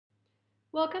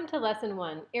Welcome to Lesson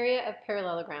 1, Area of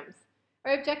Parallelograms.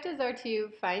 Our objectives are to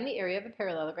find the area of a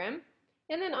parallelogram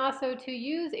and then also to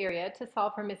use area to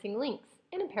solve for missing links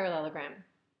in a parallelogram.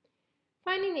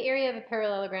 Finding the area of a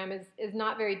parallelogram is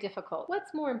not very difficult.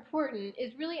 What's more important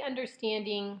is really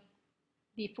understanding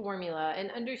the formula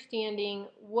and understanding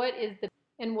what is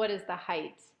the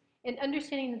height and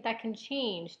understanding that that can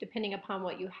change depending upon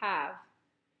what you have.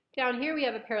 Down here we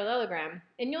have a parallelogram,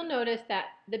 and you'll notice that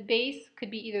the base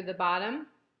could be either the bottom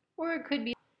or it could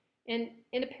be, and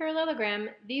in a parallelogram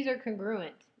these are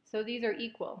congruent, so these are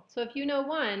equal. So if you know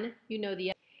one, you know the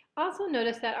other. Also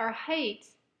notice that our height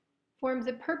forms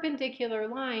a perpendicular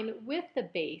line with the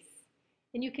base,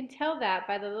 and you can tell that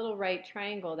by the little right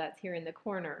triangle that's here in the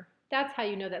corner. That's how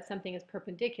you know that something is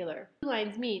perpendicular. Two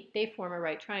lines meet, they form a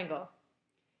right triangle.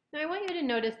 Now I want you to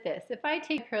notice this. If I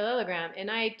take a parallelogram and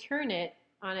I turn it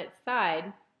on its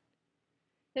side,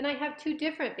 then I have two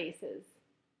different bases,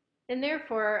 and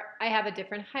therefore I have a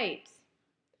different height.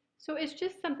 So it's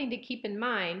just something to keep in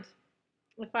mind.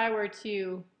 If I were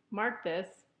to mark this,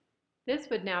 this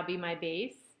would now be my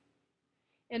base,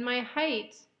 and my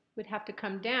height would have to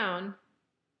come down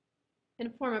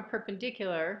and form a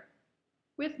perpendicular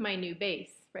with my new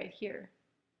base right here.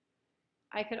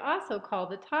 I could also call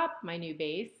the top my new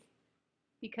base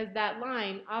because that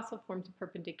line also forms a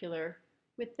perpendicular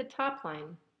with the top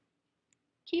line.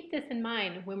 Keep this in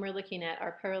mind when we're looking at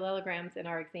our parallelograms and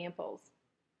our examples.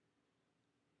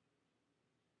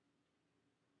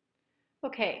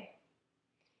 Okay,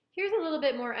 here's a little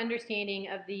bit more understanding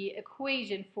of the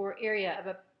equation for area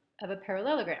of a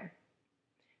parallelogram.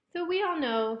 So we all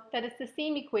know that it's the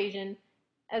same equation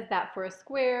as that for a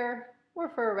square or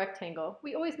for a rectangle.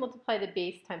 We always multiply the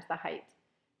base times the height.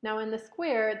 Now in the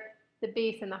square, the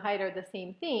base and the height are the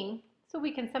same thing, so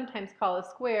we can sometimes call a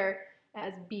square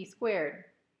as b squared.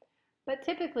 But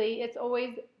typically it's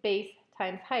always base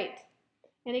times height.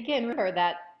 And again, remember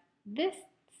that this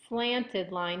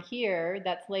slanted line here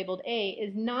that's labeled A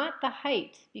is not the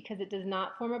height because it does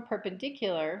not form a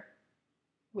perpendicular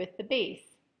with the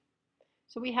base.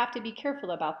 So we have to be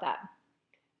careful about that.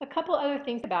 A couple other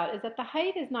things about is that the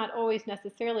height is not always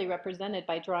necessarily represented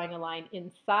by drawing a line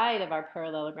inside of our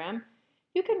parallelogram.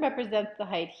 You can represent the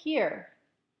height here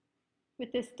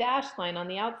with this dashed line on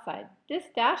the outside. This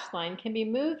dashed line can be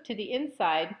moved to the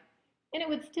inside and it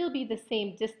would still be the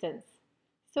same distance.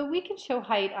 So we can show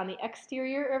height on the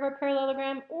exterior of our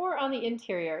parallelogram or on the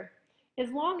interior, as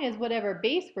long as whatever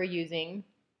base we're using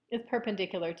is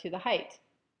perpendicular to the height.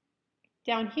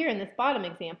 Down here in this bottom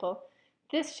example,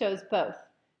 this shows both.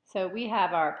 So we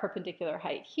have our perpendicular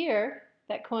height here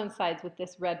that coincides with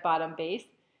this red bottom base,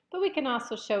 but we can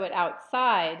also show it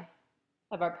outside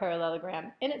of our parallelogram,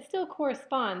 and it still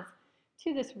corresponds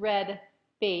to this red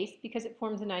base because it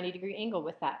forms a 90-degree angle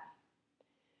with that.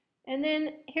 And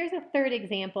then here's a third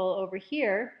example over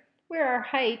here where our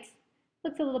height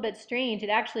looks a little bit strange. It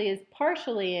actually is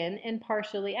partially in and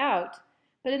partially out,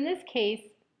 but in this case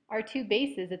our two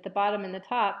bases at the bottom and the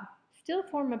top still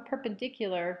form a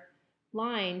perpendicular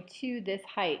line to this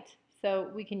height, so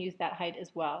we can use that height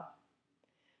as well.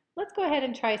 Let's go ahead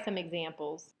and try some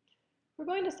examples. We're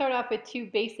going to start off with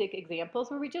two basic examples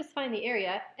where we just find the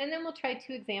area, and then we'll try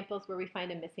two examples where we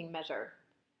find a missing measure.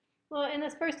 Well, in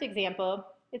this first example,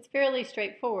 it's fairly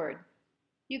straightforward.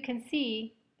 You can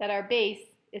see that our base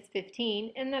is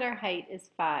 15 and that our height is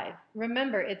 5.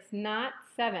 Remember, it's not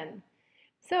 7.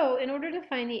 So in order to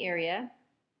find the area,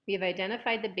 we've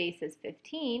identified the base as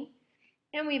 15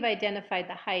 and we've identified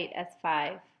the height as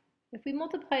 5. If we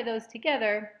multiply those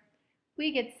together,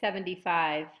 we get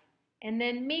 75. And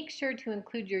then make sure to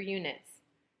include your units,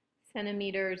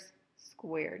 centimeters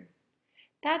squared.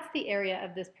 That's the area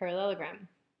of this parallelogram.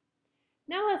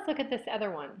 Now let's look at this other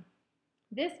one.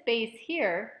 This base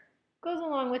here goes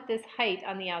along with this height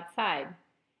on the outside.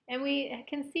 And we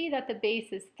can see that the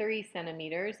base is 3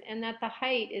 centimeters and that the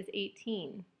height is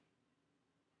 18.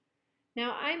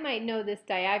 Now I might know this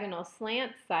diagonal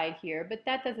slant side here, but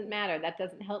that doesn't matter. That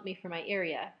doesn't help me for my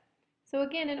area. So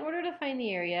again, in order to find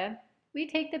the area, we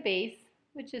take the base,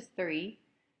 which is 3,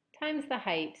 times the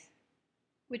height,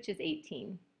 which is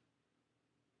 18.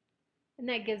 And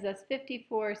that gives us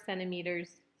 54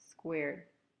 centimeters squared.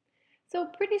 So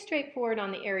pretty straightforward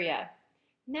on the area.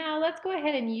 Now let's go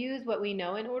ahead and use what we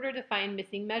know in order to find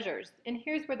missing measures. And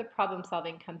here's where the problem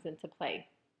solving comes into play.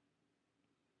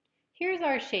 Here's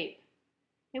our shape.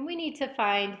 And we need to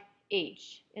find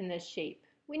h in this shape.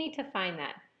 We need to find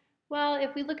that. Well,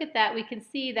 if we look at that, we can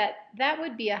see that that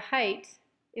would be a height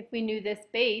if we knew this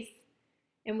base,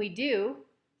 and we do.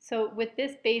 So with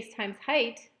this base times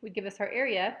height would give us our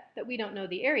area, but we don't know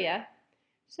the area.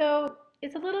 So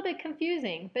it's a little bit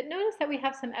confusing, but notice that we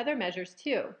have some other measures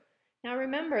too. Now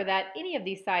remember that any of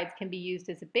these sides can be used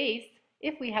as a base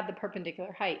if we have the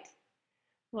perpendicular height.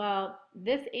 Well,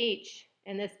 this h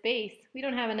and this base, we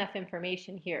don't have enough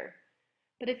information here.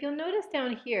 But if you'll notice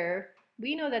down here,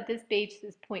 we know that this base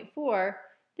is 0.4,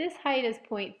 this height is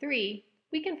 0.3.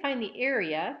 We can find the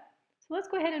area. So let's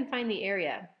go ahead and find the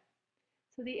area.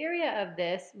 So the area of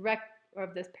this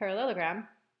parallelogram,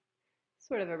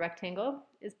 sort of a rectangle,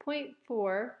 is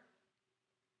 0.4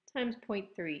 times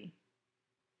 0.3. If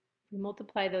we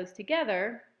multiply those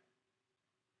together,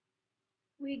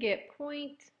 we get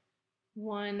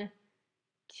 0.12,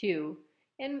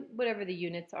 and whatever the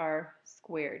units are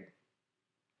squared.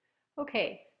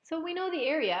 Okay, so we know the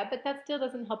area, but that still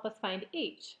doesn't help us find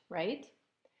h, right?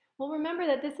 Well, remember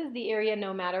that this is the area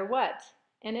no matter what.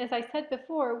 And as I said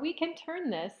before, we can turn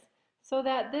this so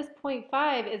that this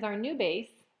 0.5 is our new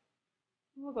base.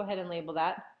 We'll go ahead and label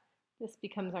that. This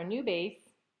becomes our new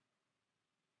base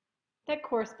that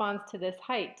corresponds to this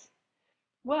height.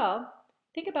 Well,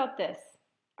 think about this.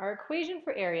 Our equation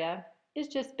for area is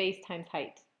just base times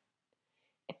height.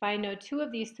 If I know two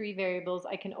of these three variables,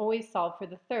 I can always solve for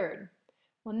the third.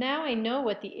 Well, now I know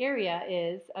what the area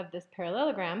is of this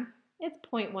parallelogram. It's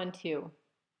 0.12.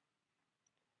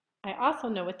 I also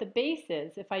know what the base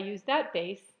is. If I use that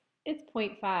base, it's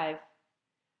 0.5.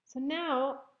 So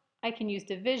now I can use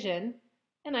division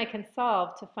and I can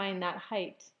solve to find that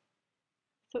height.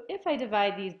 So if I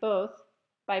divide these both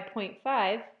by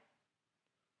 0.5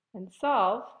 and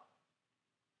solve,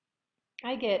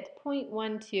 I get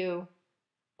 0.12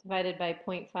 divided by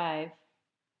 0.5,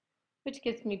 which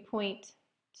gives me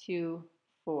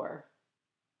 0.24.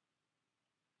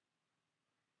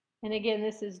 And again,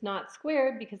 this is not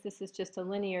squared because this is just a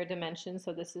linear dimension,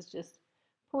 so this is just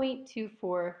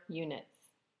 0.24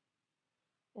 units.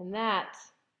 And that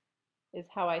is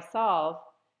how I solve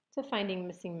to finding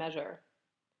missing measure.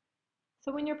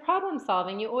 So when you're problem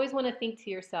solving, you always want to think to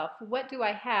yourself, what do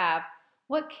I have?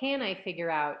 What can I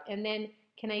figure out? And then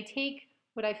can I take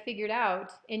what I figured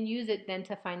out and use it then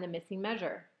to find the missing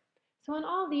measure? So in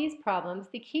all these problems,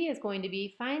 the key is going to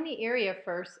be find the area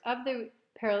first of the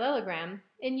parallelogram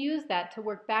and use that to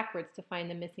work backwards to find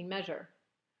the missing measure.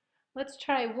 Let's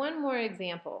try one more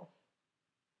example.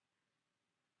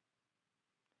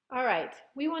 All right,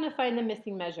 we want to find the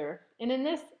missing measure. And in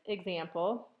this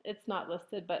example, it's not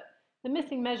listed, but the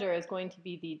missing measure is going to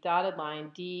be the dotted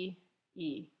line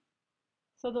DE.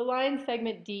 So the line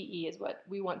segment DE is what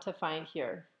we want to find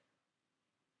here.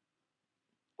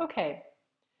 Okay,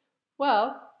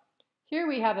 well, here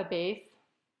we have a base.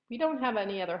 We don't have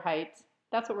any other height.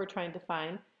 That's what we're trying to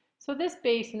find. So this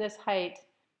base and this height,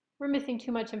 we're missing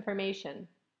too much information.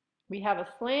 We have a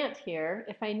slant here.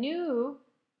 If I knew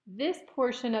this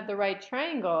portion of the right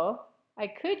triangle, I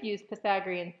could use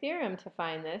Pythagorean theorem to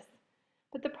find this.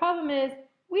 But the problem is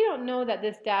we don't know that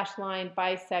this dashed line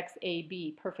bisects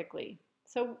AB perfectly.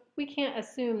 So we can't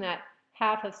assume that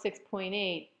half of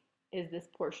 6.8 is this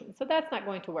portion. So that's not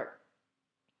going to work.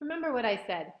 Remember what I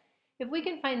said. If we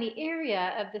can find the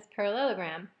area of this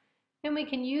parallelogram, then we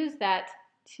can use that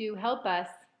to help us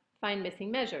find missing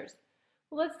measures.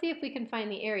 Well, let's see if we can find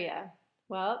the area.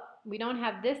 Well, we don't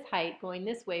have this height going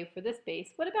this way for this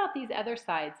base. What about these other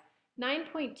sides?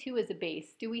 9.2 is a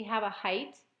base. Do we have a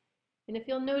height? And if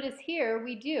you'll notice here,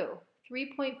 we do.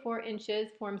 3.4 inches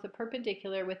forms a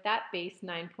perpendicular with that base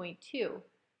 9.2.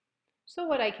 So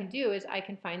what I can do is I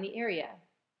can find the area.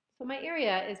 So my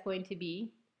area is going to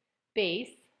be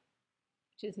base,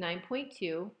 which is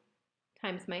 9.2,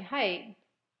 times my height,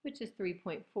 which is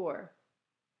 3.4.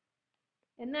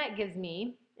 And that gives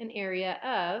me an area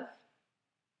of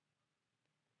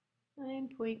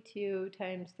 9.2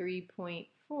 times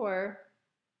 3.4,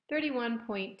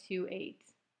 31.28.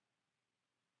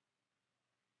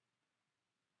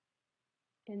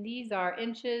 And these are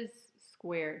inches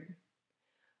squared.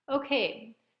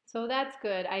 Okay, so that's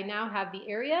good. I now have the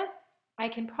area. I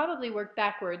can probably work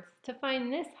backwards to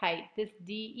find this height, this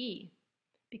DE,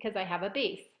 because I have a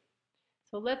base.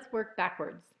 So let's work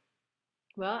backwards.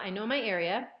 Well, I know my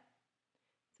area,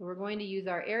 so we're going to use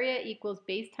our area equals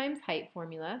base times height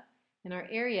formula, and our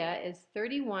area is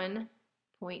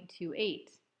 31.28.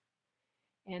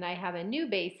 And I have a new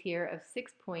base here of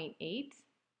 6.8,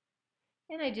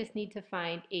 and I just need to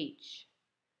find h.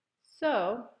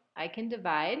 So I can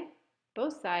divide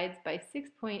both sides by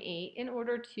 6.8 in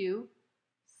order to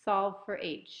solve for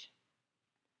h.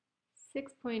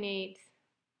 6.8,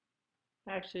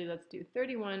 actually let's do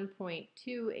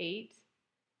 31.28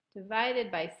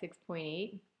 divided by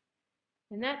 6.8,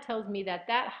 and that tells me that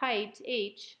that height,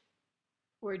 h,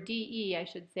 or DE I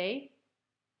should say,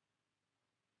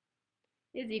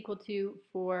 is equal to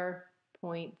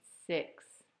 4.6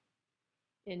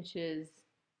 inches.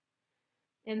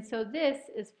 And so this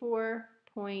is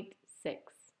 4.6.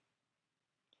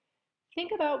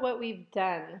 Think about what we've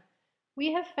done.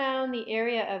 We have found the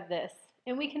area of this,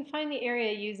 and we can find the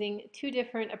area using two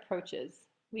different approaches.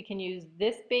 We can use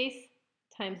this base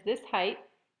times this height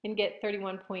and get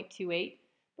 31.28,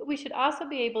 but we should also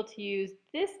be able to use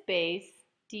this base,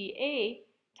 dA,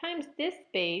 times this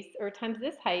base, or times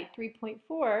this height,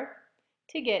 3.4,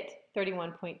 to get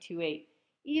 31.28.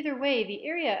 Either way, the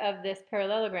area of this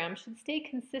parallelogram should stay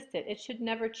consistent. It should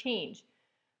never change.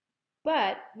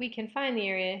 But we can find the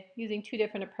area using two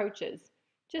different approaches.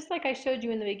 Just like I showed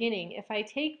you in the beginning, if I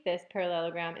take this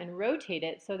parallelogram and rotate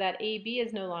it so that AB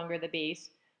is no longer the base,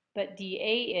 but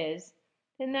DA is,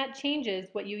 then that changes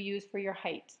what you use for your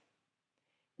height.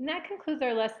 And that concludes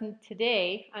our lesson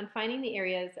today on finding the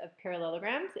areas of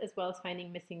parallelograms as well as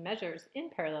finding missing measures in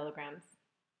parallelograms.